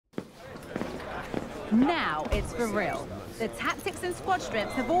Now it's for real. The tactics and squad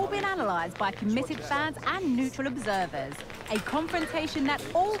strips have all been analysed by committed fans and neutral observers. A confrontation that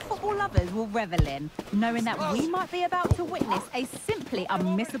all football lovers will revel in, knowing that we might be about to witness a simply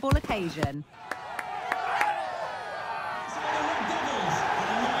unmissable occasion.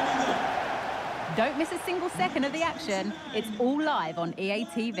 Don't miss a single second of the action. It's all live on EA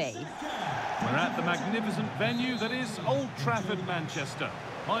TV. We're at the magnificent venue that is Old Trafford, Manchester.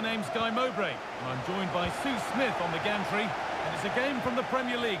 My name's Guy Mowbray, and I'm joined by Sue Smith on the gantry. And it's a game from the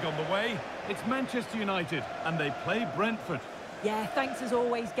Premier League on the way. It's Manchester United, and they play Brentford. Yeah, thanks as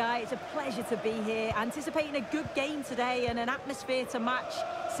always, Guy. It's a pleasure to be here. Anticipating a good game today and an atmosphere to match.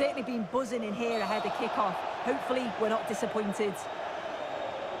 Certainly been buzzing in here ahead of kick-off. Hopefully, we're not disappointed.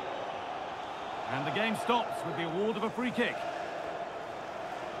 And the game stops with the award of a free kick.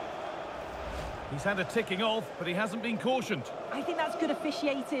 He's had a ticking off, but he hasn't been cautioned. I think that's good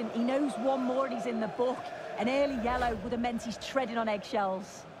officiating. He knows one more and he's in the book. An early yellow would have meant he's treading on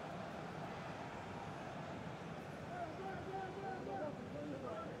eggshells.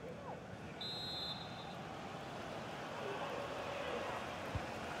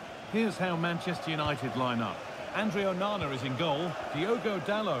 Here's how Manchester United line up. Andre Onana is in goal. Diogo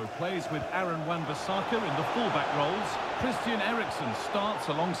Dalot plays with Aaron Wan-Bissaka in the fullback roles. Christian Eriksen starts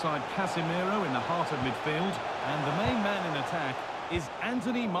alongside Casemiro in the heart of midfield. And the main man in attack is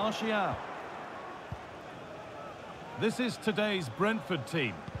Anthony Martial. This is today's Brentford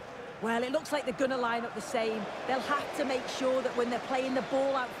team. Well, it looks like they're going to line up the same. They'll have to make sure that when they're playing the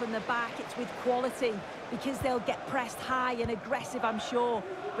ball out from the back, it's with quality, because they'll get pressed high and aggressive, I'm sure.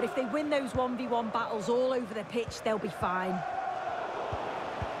 But if they win those 1v1 battles all over the pitch, they'll be fine.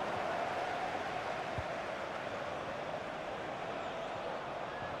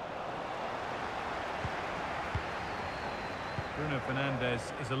 Bruno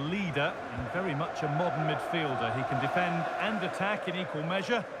Fernandes is a leader and very much a modern midfielder. He can defend and attack in equal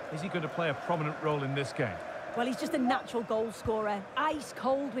measure. Is he going to play a prominent role in this game? Well, he's just a natural goal scorer. Ice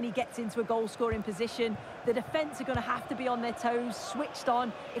cold when he gets into a goal-scoring position. The defence are going to have to be on their toes, switched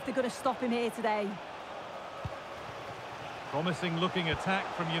on, if they're going to stop him here today. Promising looking attack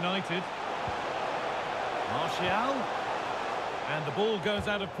from United. Martial. And the ball goes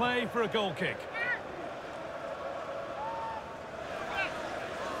out of play for a goal kick.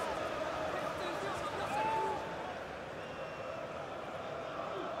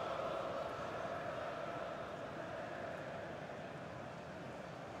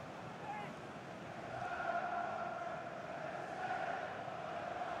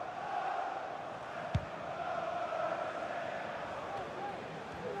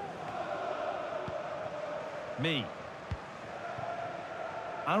 Me.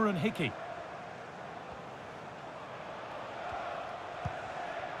 Aaron Hickey.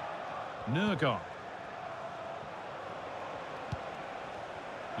 Nurgaard.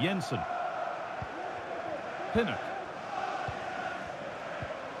 Jensen. Pinnock.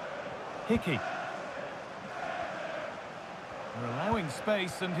 Hickey. They're allowing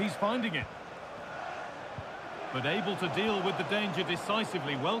space and he's finding it. But able to deal with the danger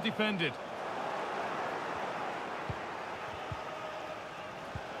decisively, well defended.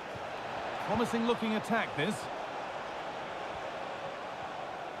 Promising looking attack, this.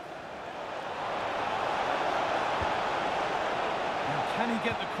 Now can he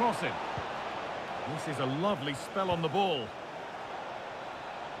get the cross in? This is a lovely spell on the ball.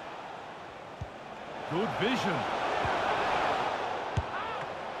 Good vision.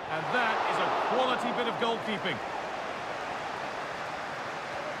 And that is a quality bit of goalkeeping.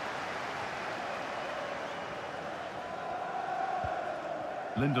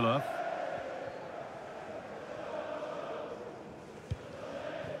 Lindelof.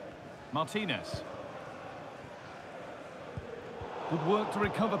 Martinez. Good work to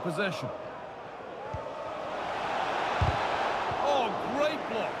recover possession. Oh, great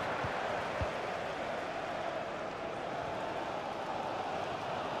block.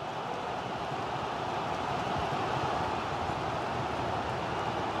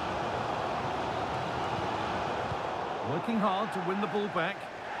 Working hard to win the ball back.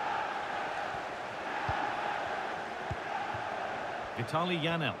 Vitaly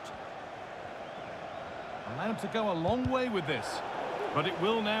Janelt. Allowed to go a long way with this, but it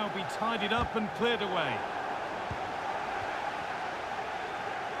will now be tidied up and cleared away.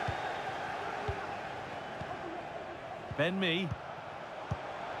 Ben Mee.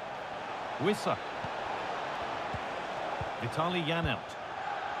 Wissa. Vitaly Janelt.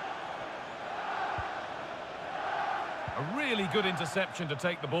 A really good interception to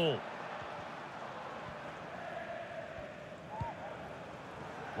take the ball.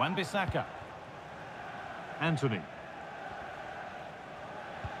 Wan-Bissaka. Anthony.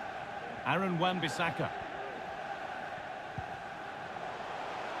 Aaron Wan-Bissaka.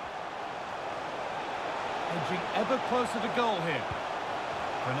 Edging ever closer to goal here.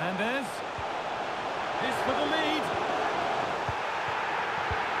 Fernandez. This for the lead.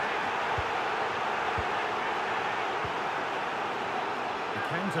 The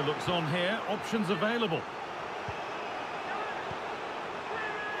counter looks on here. Options available.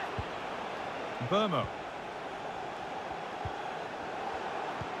 Burmo.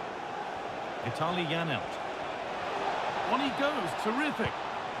 Vitaly Janelt. On he goes. Terrific.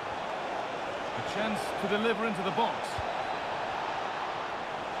 A chance to deliver into the box.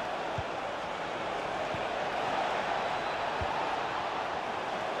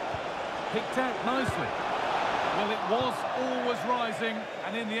 Picked out nicely. Well, it was always rising,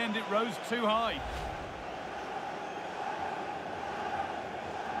 and in the end it rose too high.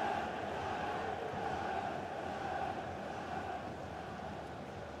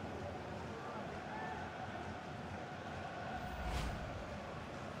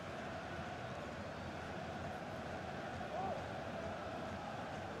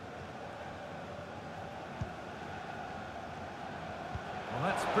 Well,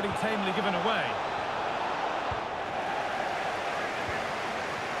 that's pretty tamely given away.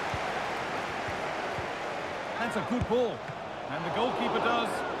 That's a good ball. And the goalkeeper does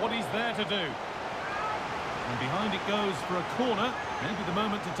what he's there to do. And behind it goes for a corner. Maybe the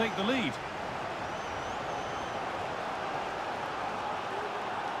moment to take the lead.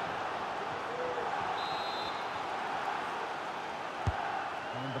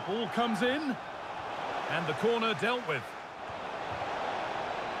 And the ball comes in. And the corner dealt with.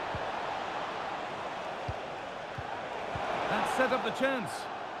 That set up the chance.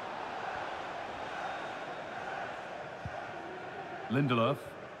 Lindelof.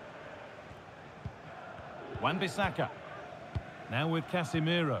 Wan-Bissaka. Now with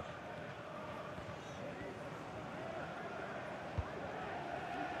Casemiro.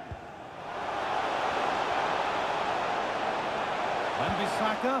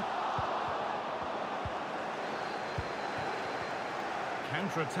 Wan-Bissaka.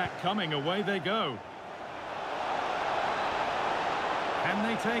 Counter-attack coming, away they go. Can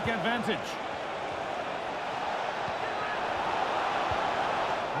they take advantage?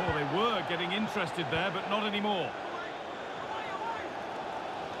 Oh, they were getting interested there, but not anymore.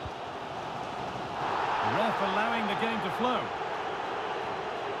 The ref allowing the game to flow.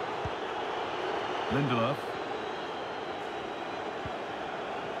 Lindelof.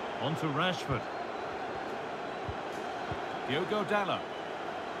 On to Rashford. Diogo Dalot.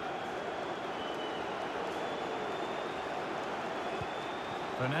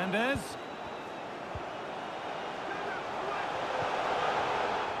 Fernandez.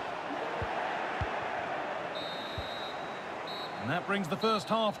 And that brings the first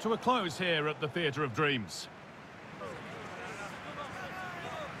half to a close here at the Theatre of Dreams.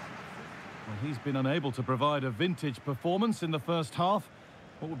 Well, he's been unable to provide a vintage performance in the first half.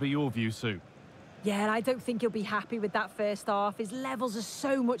 What would be your view, Sue? Yeah, and I don't think he'll be happy with that first half. His levels are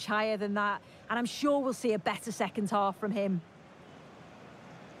so much higher than that, and I'm sure we'll see a better second half from him.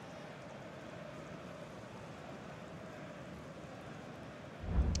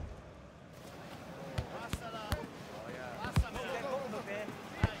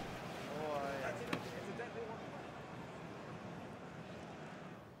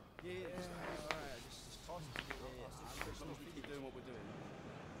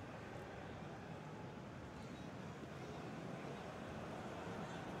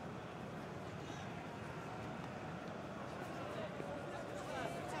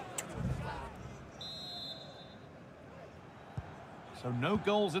 So no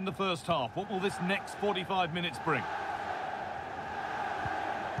goals in the first half. What will this next 45 minutes bring?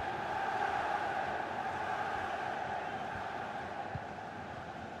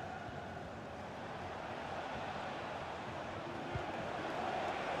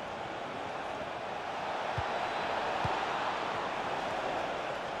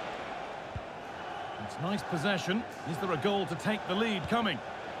 It's nice possession. Is there a goal to take the lead coming?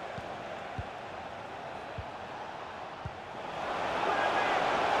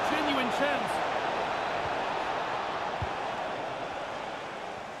 Chance.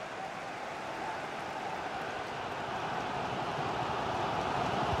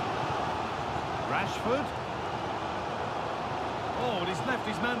 Rashford. Oh, and he's left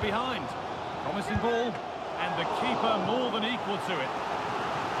his man behind. Promising ball, and the keeper more than equal to it.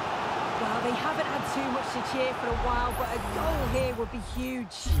 Well, they haven't had too much to cheer for a while, but a goal here would be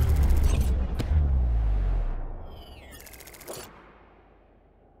huge.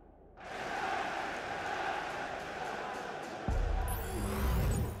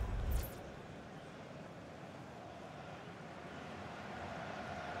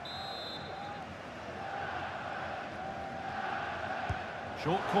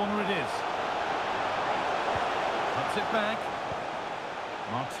 Short corner it is. Cuts it back.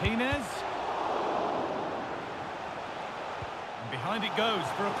 Martinez. And behind it goes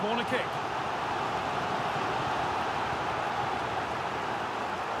for a corner kick.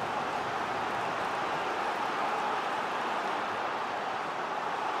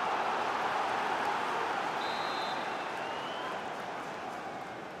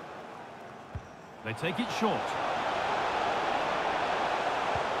 They take it short.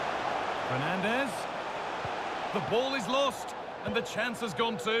 Fernandez. The ball is lost, and the chance has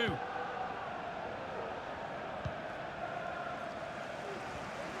gone too.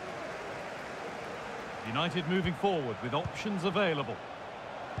 United moving forward with options available.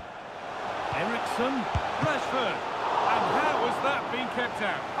 Ericsson. Rashford. And how has that been kept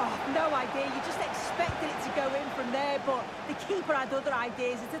out? Oh, no idea. You just expected it to go in from there, but the keeper had other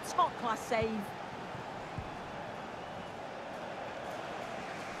ideas. It's a top-class save.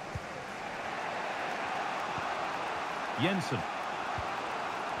 Jensen.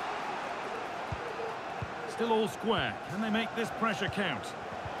 Still all square. Can they make this pressure count?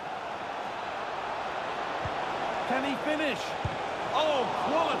 Can he finish? Oh,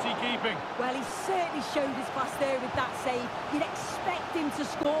 quality keeping. Well, he certainly showed his class there with that save. You'd expect him to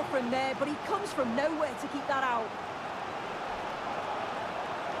score from there, but he comes from nowhere to keep that out.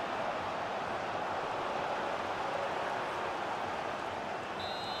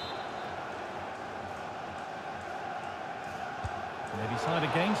 They decide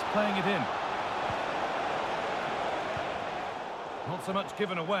against playing it in. Not so much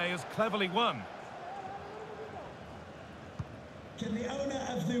given away as cleverly won. Can the owner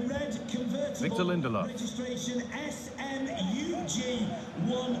of the red convertible Victor Lindelof. registration SMUG1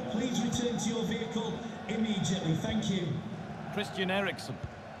 please return to your vehicle immediately? Thank you. Christian Eriksen.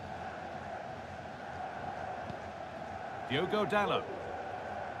 Diogo Dalot.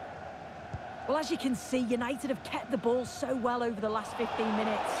 Well, as you can see, United have kept the ball so well over the last 15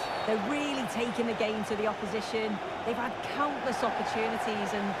 minutes. They're really taking the game to the opposition. They've had countless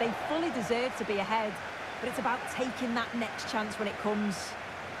opportunities and they fully deserve to be ahead. But it's about taking that next chance when it comes.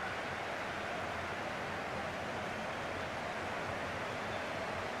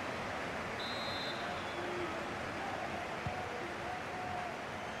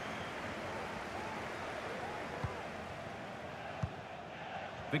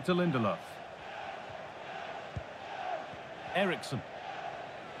 Victor Lindelof. Ericsson.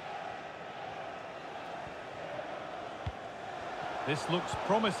 This looks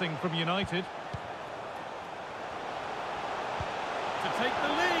promising from United. To take the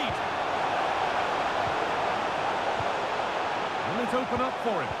lead. Will it open up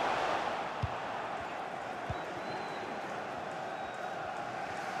for him?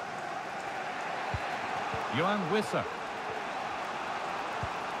 Johan Wissa.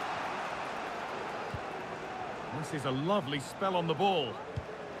 This is a lovely spell on the ball.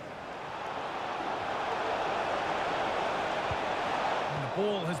 And the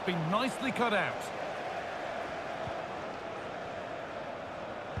ball has been nicely cut out.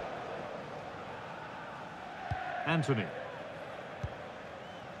 Anthony.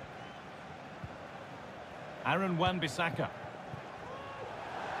 Aaron Wan-Bissaka.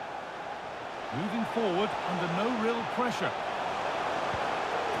 Moving forward under no real pressure.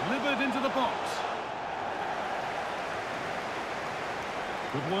 Delivered into the box.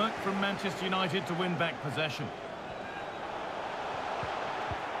 Good work from Manchester United to win back possession.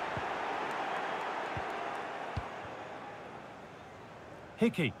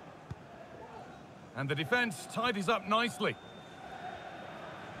 Hickey. And the defence tidies up nicely.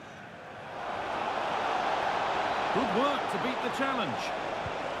 Good work to beat the challenge.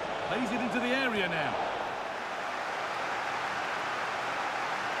 Plays it into the area now.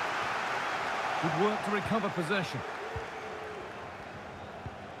 Good work to recover possession.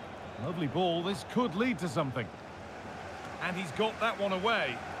 Lovely ball, this could lead to something. And he's got that one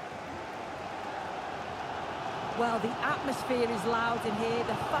away. Well, the atmosphere is loud in here.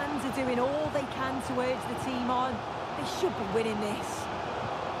 The fans are doing all they can to urge the team on. They should be winning this.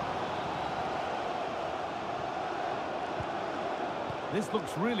 This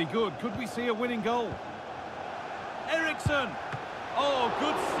looks really good. Could we see a winning goal? Ericsson! Oh,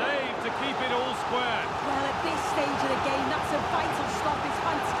 good save to keep it all square. Well, at this stage of the game, that's a vital stop. It's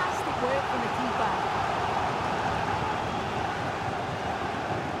fantastic work from the keeper.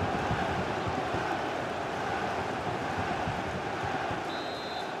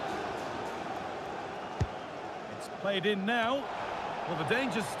 It's played in now. Well, the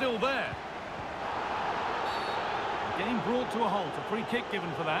danger's still there. Game brought to a halt. A free kick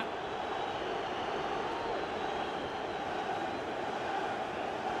given for that.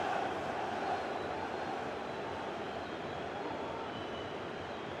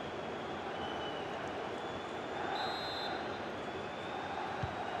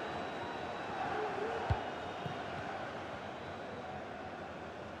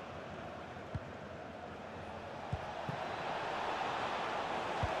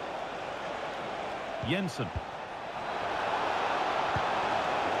 Jensen.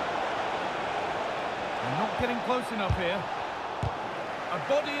 They're not getting close enough here. A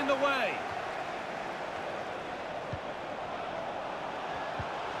body in the way.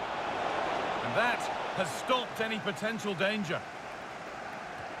 And that has stopped any potential danger.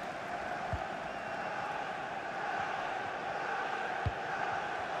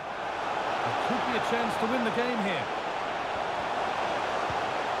 There could be a chance to win the game here.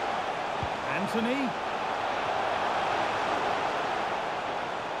 Anthony.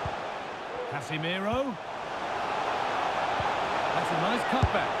 Casemiro. That's a nice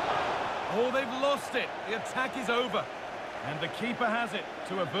cutback. Oh, they've lost it. The attack is over. And the keeper has it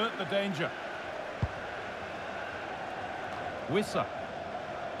to avert the danger. Wissa.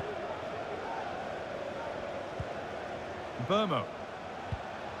 Burmo.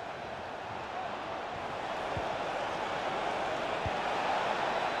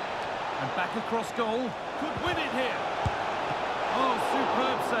 And back across goal. Could win it here. Oh,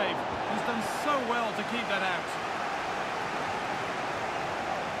 superb save. He's done so well to keep that out.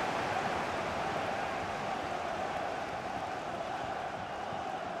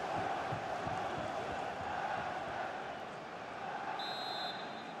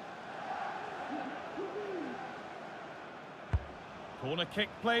 Corner kick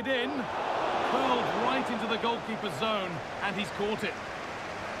played in. Curled right into the goalkeeper's zone, and he's caught it.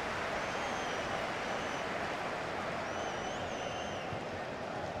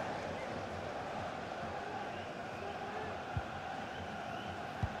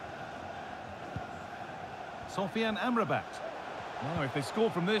 Sofian Amrabat. Now, if they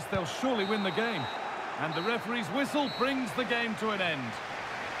score from this, they'll surely win the game. And the referee's whistle brings the game to an end.